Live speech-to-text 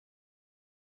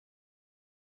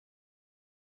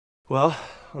Well,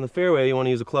 on the fairway, you want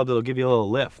to use a club that'll give you a little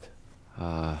lift.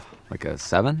 Like a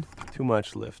 7? Too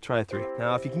much lift. Try a 3.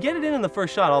 Now, if you can get it in the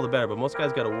first shot, all the better, but most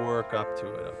guys got to work up to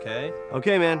it, okay?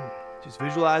 Okay, man. Just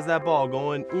visualize that ball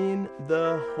going in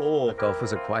the hole. Golf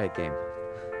was a quiet game.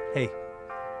 Hey,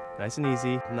 nice and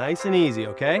easy,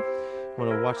 okay? You want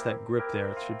to watch that grip there.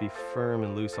 It should be firm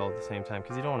and loose all at the same time,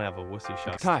 because you don't want to have a wussy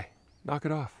shot. Ty, knock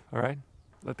it off, all right?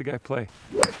 Let the guy play.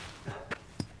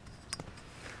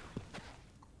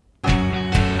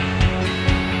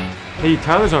 Hey,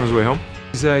 Tyler's on his way home.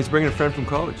 He's bringing a friend from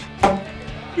college.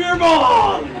 Beer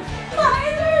ball!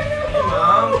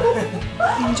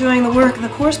 Enjoying the work of the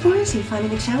course, boys? You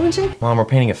finding it challenging? Mom, we're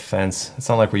painting a fence. It's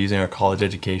not like we're using our college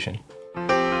education.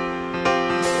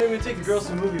 Maybe we take the girls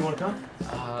to the movie. You want to come?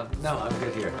 No, I'm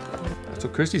good here. So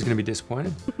Christy's gonna be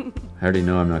disappointed. I already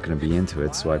know I'm not gonna be into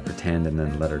it, so I pretend and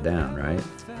then let her down, right?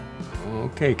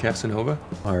 Okay, Casanova.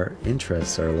 Our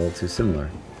interests are a little too similar.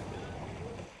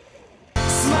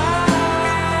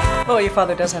 Oh, your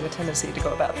father does have a tendency to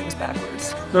go about things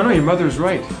backwards. No, your mother's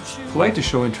right. Polite to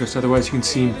show interest, otherwise you can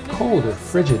seem cold or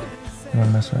frigid. You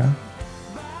wanna mess around?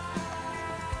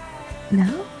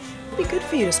 No? It'd be good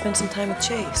for you to spend some time with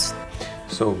Chase.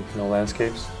 So, no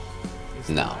landscapes?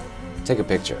 No. Take a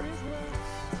picture.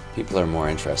 People are more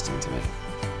interesting to me.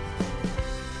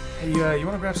 Hey, you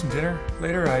wanna grab some dinner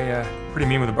later? Pretty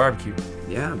mean with a barbecue.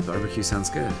 Yeah, barbecue sounds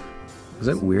good. Was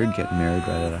it weird getting married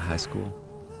right out of high school?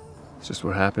 It's just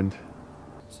what happened.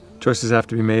 Choices have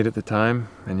to be made at the time,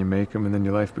 and you make them, and then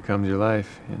your life becomes your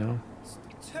life, you know?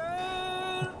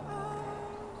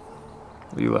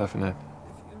 What are you laughing at?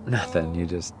 Nothing, you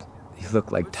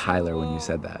look like Tyler when you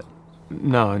said that.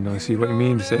 No, see, what you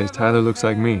mean to say is Tyler looks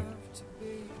like me.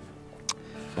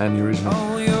 I'm the original.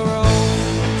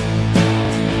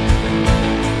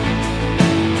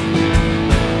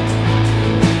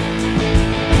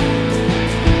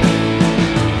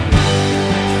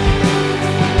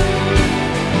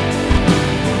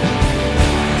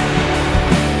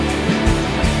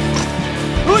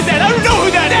 Who's that? I don't know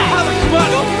who that is! Come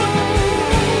on!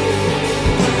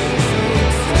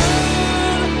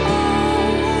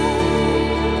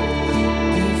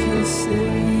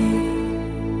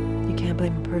 You can't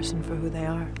blame a person for who they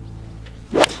are.